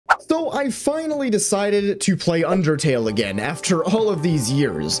So I finally decided to play Undertale again after all of these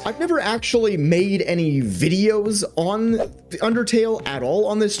years. I've never actually made any videos on Undertale at all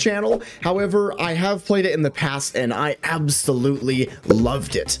on this channel. However, I have played it in the past and I absolutely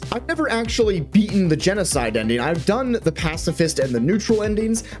loved it. I've never actually beaten the Genocide ending. I've done the pacifist and the neutral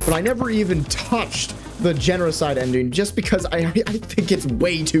endings, but I never even touched the Genocide ending just because I think it's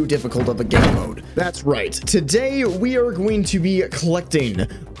way too difficult of a game mode. That's right. Today we are going to be collecting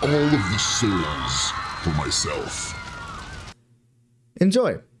all of the souls for myself.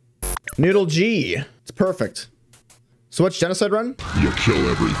 Enjoy. Noodle G. It's perfect. So what's Genocide run? You kill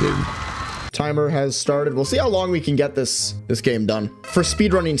everything. Timer has started. We'll see how long we can get this game done. For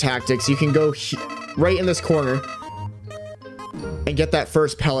speedrunning tactics, you can go right in this corner and get that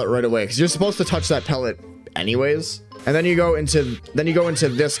first pellet right away, because you're supposed to touch that pellet anyways. And then you go into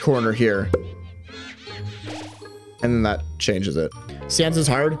this corner here, and then that changes it. Sans is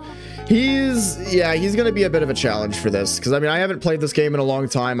hard. He's gonna be a bit of a challenge for this, because I mean I haven't played this game in a long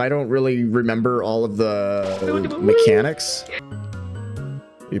time. I don't really remember all of the mechanics.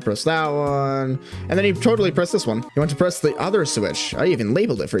 You press that one, and then you totally press this one. You want to press the other switch. I even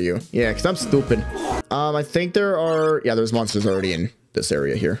labeled it for you. Yeah, because I'm stupid. I think there's monsters already in this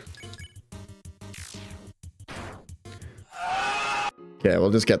area here. Okay,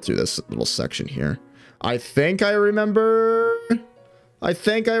 we'll just get through this little section here. I think I remember.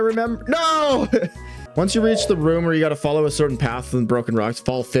 No! Once you reach the room where you got to follow a certain path in broken rocks,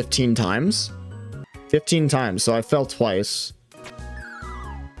 fall 15 times. 15 times, so I fell twice.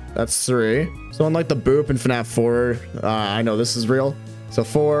 That's 3. So unlike the boop in FNAF 4, I know this is real. So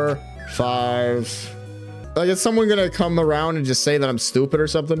 4, 5. Like, is someone gonna come around and just say that I'm stupid or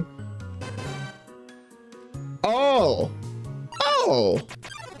something? Oh,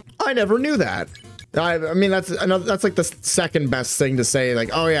 I never knew that. I mean, that's like the second best thing to say. Like,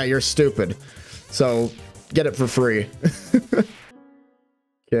 oh yeah, you're stupid. So get it for free.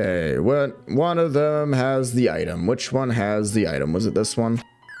 Okay, one of them has the item. Which one has the item? Was it this one?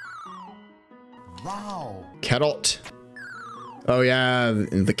 Wow. Carrot. Oh yeah,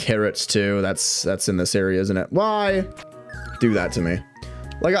 the carrots too. That's in this area, isn't it? Why do that to me?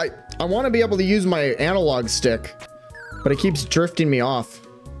 Like I want to be able to use my analog stick, but it keeps drifting me off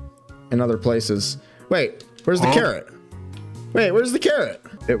in other places. Wait, where's the carrot? Wait, where's the carrot?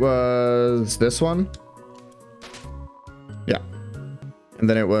 It was this one. Yeah. And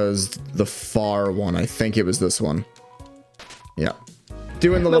then it was the far one. I think it was this one. Yeah.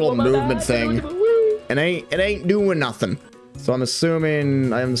 Doing the little movement thing. And it ain't doing nothing. So I'm assuming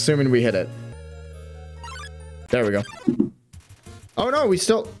we hit it. There we go. Oh no,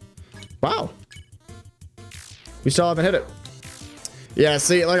 wow. We still haven't hit it. Yeah,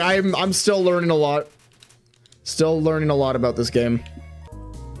 see, like I'm still learning a lot. Still learning a lot about this game.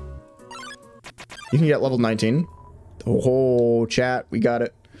 You can get level 19. Oh, chat, we got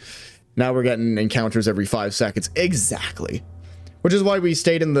it. Now we're getting encounters every 5 seconds. Exactly. Which is why we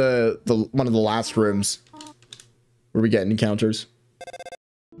stayed in the one of the last rooms where we get encounters.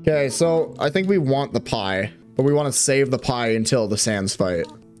 Okay, so I think we want the pie, but we want to save the pie until the Sans fight.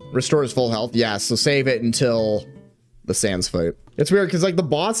 Restores full health. Yeah, so save it until the Sans fight. It's weird because like the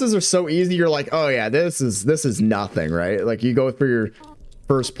bosses are so easy. You're like, oh yeah, this is nothing, right? Like you go through your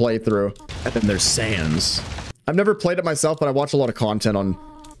first playthrough and then there's Sans. I've never played it myself, but I watch a lot of content on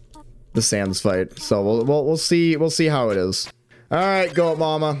the Sans fight. So we'll see how it is. All right, go up,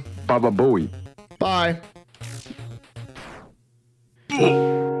 mama. Baba Booey. Bye.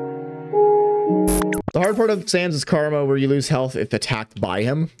 The hard part of Sans is karma, where you lose health if attacked by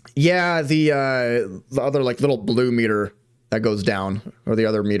him. Yeah, the other like little blue meter that goes down, or the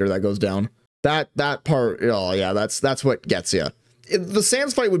other meter that goes down. That part, oh yeah, that's what gets you. The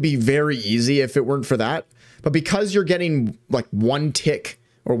Sans fight would be very easy if it weren't for that, but because you're getting like 1 tick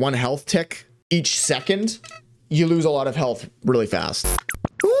or 1 health tick each second, you lose a lot of health really fast.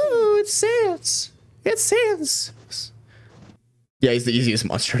 Ooh, it's Sans. It's Sans. Yeah, he's the easiest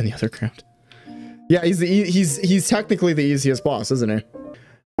monster in the Underground. Yeah, he's technically the easiest boss, isn't he?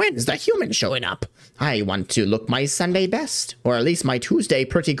 When's the human showing up? I want to look my Sunday best, or at least my Tuesday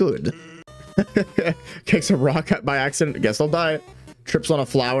pretty good. Kicks a rock by accident. Guess I'll die. Trips on a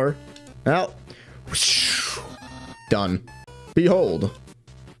flower. Well, whoosh, done. Behold,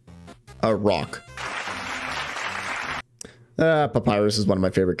 a rock. Papyrus is one of my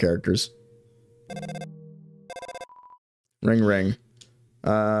favorite characters. Ring ring.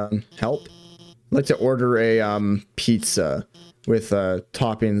 Help. I'd like to order a pizza with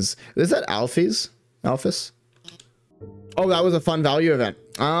toppings. Is that Alfie's? Alphys? Oh, that was a fun value event.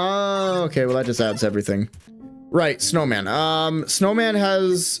 Oh, okay. Well, that just adds everything. Right, snowman. Snowman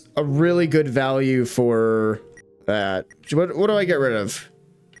has a really good value for that. What do I get rid of?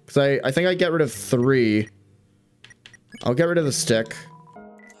 Because I think I get rid of 3. I'll get rid of the stick.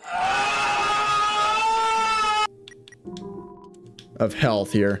 Of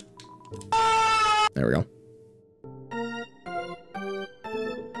health here. There we go.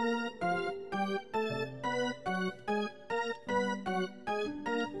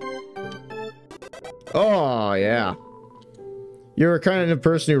 Oh, yeah. You're a kind of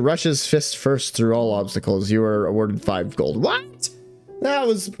person who rushes fist first through all obstacles. You are awarded 5 gold. What? That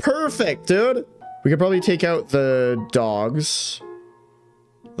was perfect, dude. We could probably take out the dogs.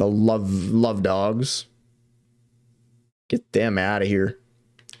 The love dogs. Get them out of here.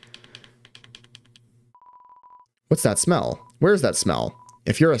 What's that smell? Where's that smell?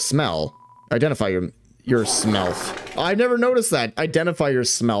 If you're a smell, identify your smell. I've never noticed that. Identify your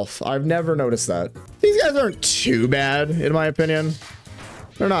smell. I've never noticed that. These guys aren't too bad, in my opinion.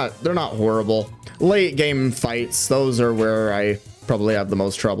 They're not horrible. Late game fights, those are where I probably have the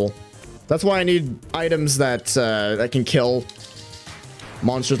most trouble. That's why I need items that that can kill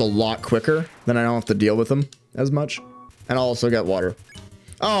monsters a lot quicker. Then I don't have to deal with them as much. And I'll also get water.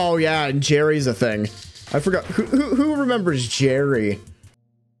 Oh yeah, and Jerry's a thing. I forgot. Who remembers Jerry?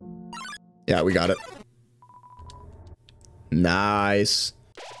 Yeah, we got it. Nice.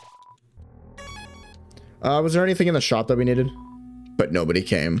 Was there anything in the shop that we needed? But nobody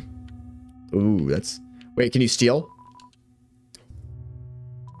came. Ooh, that's... Wait, can you steal?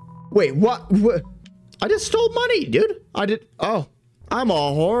 Wait, what? I just stole money, dude. I did... Oh. I'm a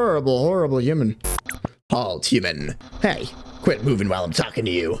horrible human. Halt, human. Hey, quit moving while I'm talking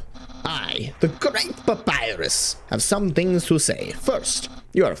to you. I, the great Papyrus, have some things to say. First,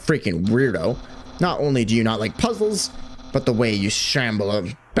 you are a freaking weirdo. Not only do you not like puzzles, but the way you shamble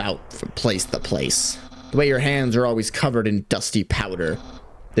about from place to place. The way your hands are always covered in dusty powder.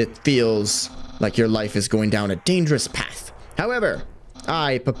 It feels like your life is going down a dangerous path. However,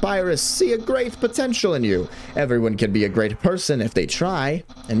 I, Papyrus, see a great potential in you. Everyone can be a great person if they try.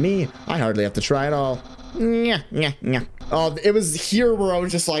 And me, I hardly have to try at all. Nyah, nyah, nyah. Oh, it was here where I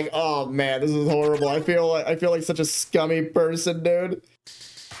was just like, oh man, this is horrible. I feel like such a scummy person, dude.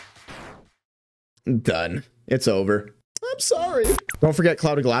 Done. It's over. I'm sorry. Don't forget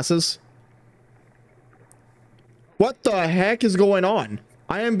clouded glasses. What the heck is going on?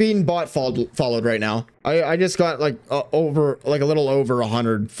 I am being bot followed right now. I just got like a little over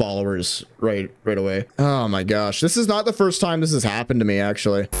 100 followers right away. Oh my gosh. This is not the first time this has happened to me,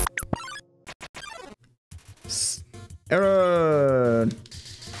 actually. Aaron.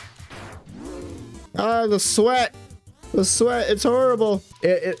 Ah, the sweat. The sweat, it's horrible.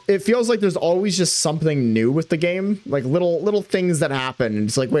 It feels like there's always just something new with the game. Like little things that happen. And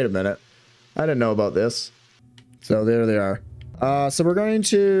it's like, wait a minute. I didn't know about this. So there they are. So we're going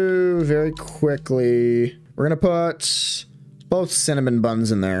to very quickly, we're going to put both cinnamon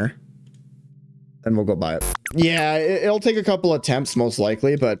buns in there. And we'll go buy it. Yeah, it'll take a couple attempts most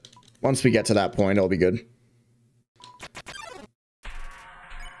likely, but once we get to that point, it'll be good.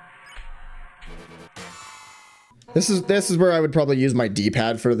 This is where I would probably use my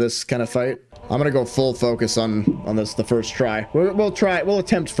D-pad for this kind of fight. I'm gonna go full focus on this the first try. We'll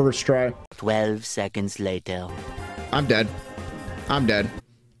attempt first try. 12 seconds later. I'm dead. I'm dead.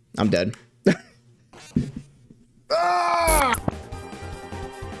 I'm dead. Ah!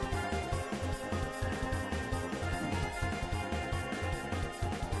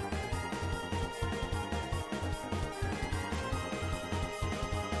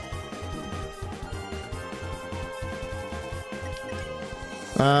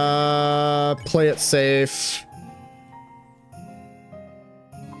 Play it safe.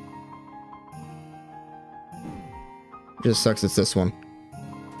 Just sucks it's this one.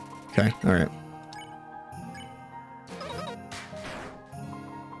 Okay, all right.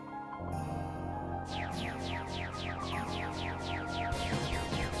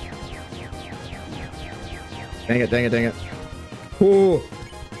 Dang it, dang it, dang it. Ooh.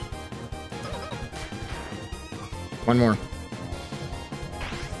 One more.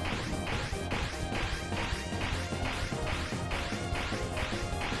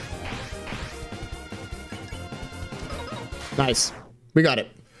 Nice. We got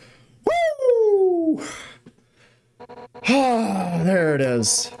it. Woo! Ah, there it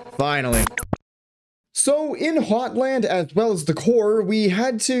is. Finally. So in Hotland, as well as the core, we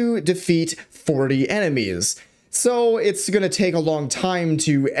had to defeat 40 enemies. So it's going to take a long time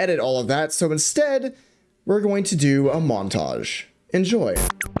to edit all of that. So instead, we're going to do a montage. Enjoy.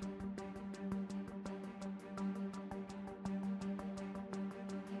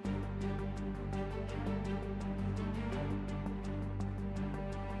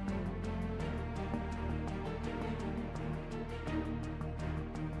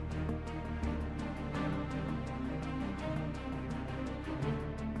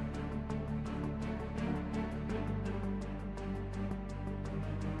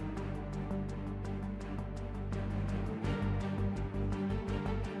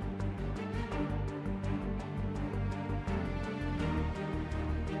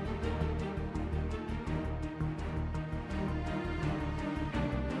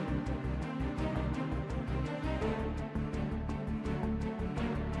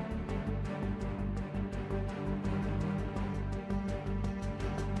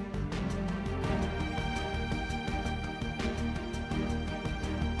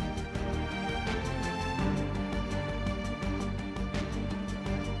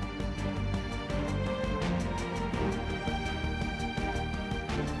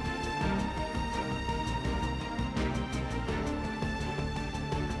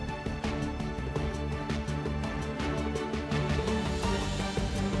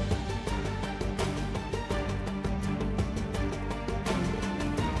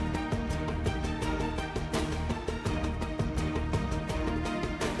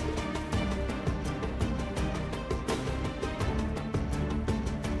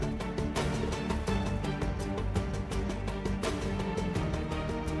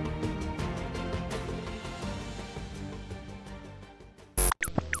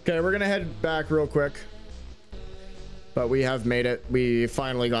 Okay, we're gonna head back real quick. But we have made it. We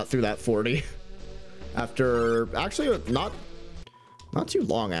finally got through that 40. After, actually, not too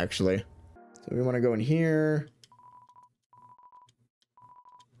long, actually. So we want to go in here.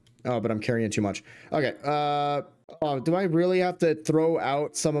 Oh, but I'm carrying too much. Okay, oh, do I really have to throw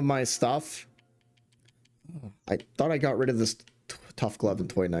out some of my stuff? I thought I got rid of this tough glove and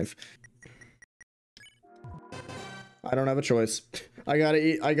toy knife. I don't have a choice. I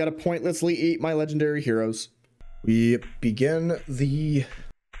gotta pointlessly eat my legendary heroes. We begin the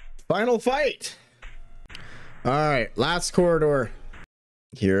final fight. All right, last corridor.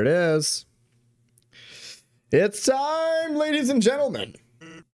 Here it is. It's time, ladies and gentlemen.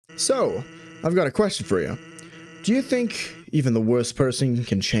 So, I've got a question for you. Do you think even the worst person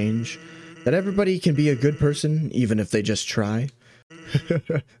can change? That everybody can be a good person, even if they just try?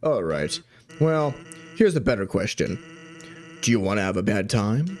 All right. Well, here's a better question. Do you want to have a bad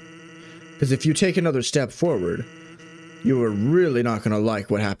time? Because if you take another step forward, you are really not going to like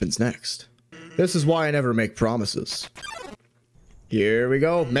what happens next. This is why I never make promises. Here we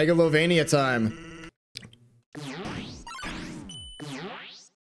go. Megalovania time.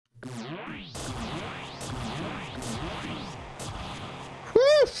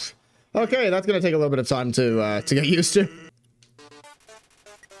 Whew. Okay, that's going to take a little bit of time to get used to.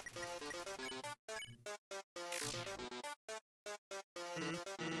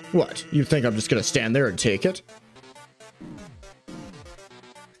 What? You think I'm just gonna stand there and take it?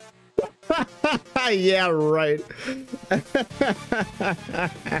 Yeah, right.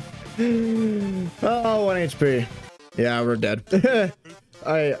 Oh, 1 HP. Yeah, we're dead.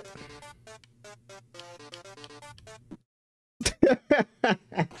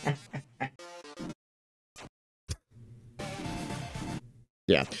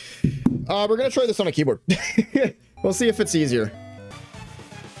 Yeah. We're gonna try this on a keyboard. We'll see if it's easier.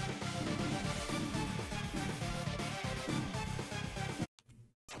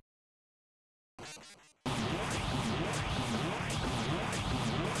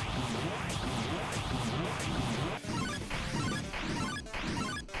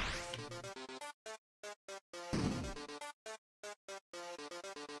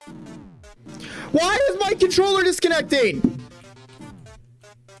 Why is my controller disconnecting?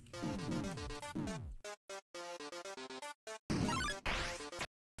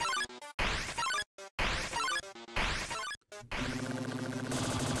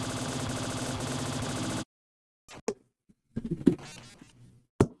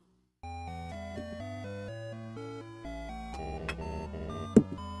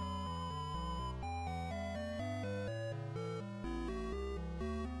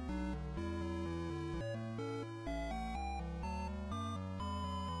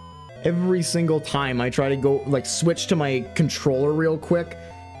 Every single time I try to go, like, switch to my controller real quick,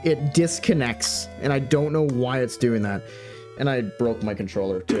 it disconnects, and I don't know why it's doing that. And I broke my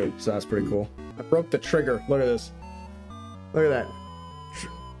controller, too, so that's pretty cool. I broke the trigger. Look at this. Look at that.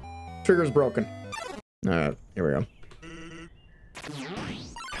 Trigger's broken. Alright, here we go.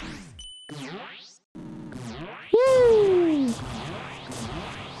 Woo!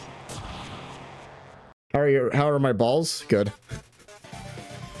 How are my balls? Good.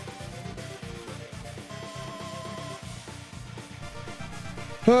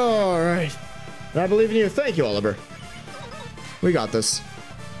 All right. I believe in you. Thank you, Oliver. We got this.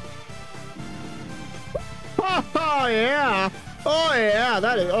 Oh yeah. Oh yeah.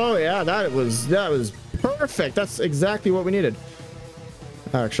 That was perfect. That's exactly what we needed.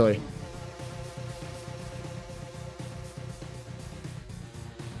 Actually.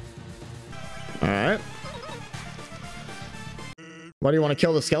 All right. Why do you want to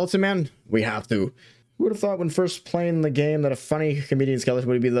kill the skeleton man? We have to. Who would have thought when first playing the game that a funny comedian skeleton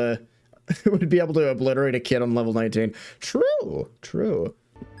would be able to obliterate a kid on level 19? True.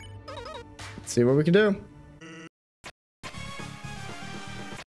 Let's see what we can do.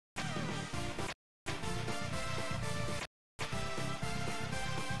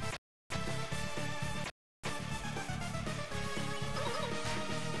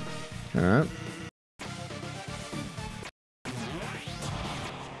 All right.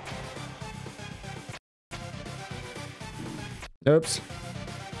 Oops.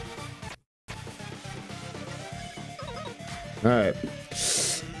 All right.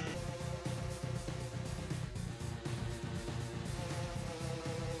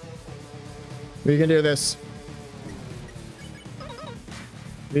 We can do this.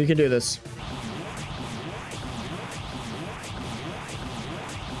 We can do this.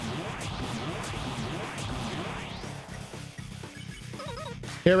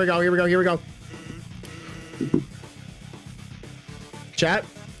 Here we go. Chat,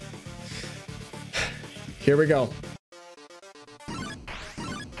 Here we go.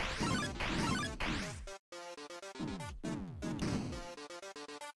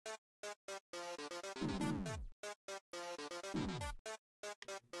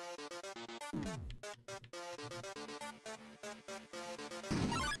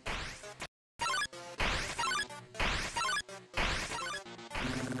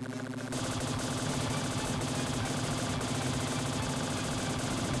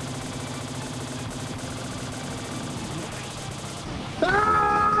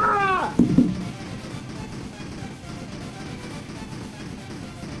 Ah!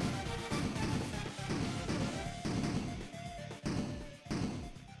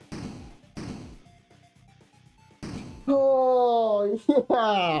 Oh,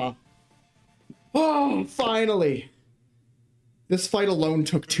 yeah. Oh, finally. This fight alone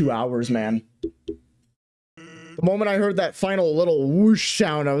took 2 hours, man. The moment I heard that final little whoosh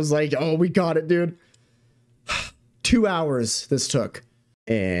sound, I was like, oh, we got it, dude. 2 hours this took.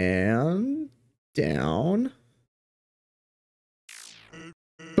 And down.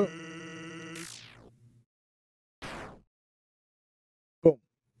 Boom. Boom.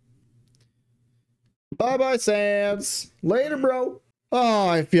 Bye-bye, Sans. Later, bro. Oh,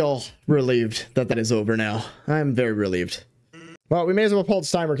 I feel relieved that that is over now. I'm very relieved. Well, we may as well pull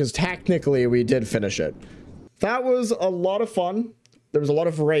its timer because technically we did finish it. That was a lot of fun. There was a lot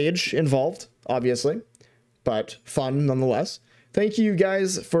of rage involved, obviously, but fun nonetheless. Thank you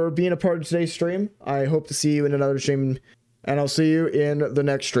guys for being a part of today's stream. I hope to see you in another stream, and I'll see you in the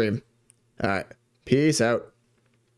next stream. All right, peace out.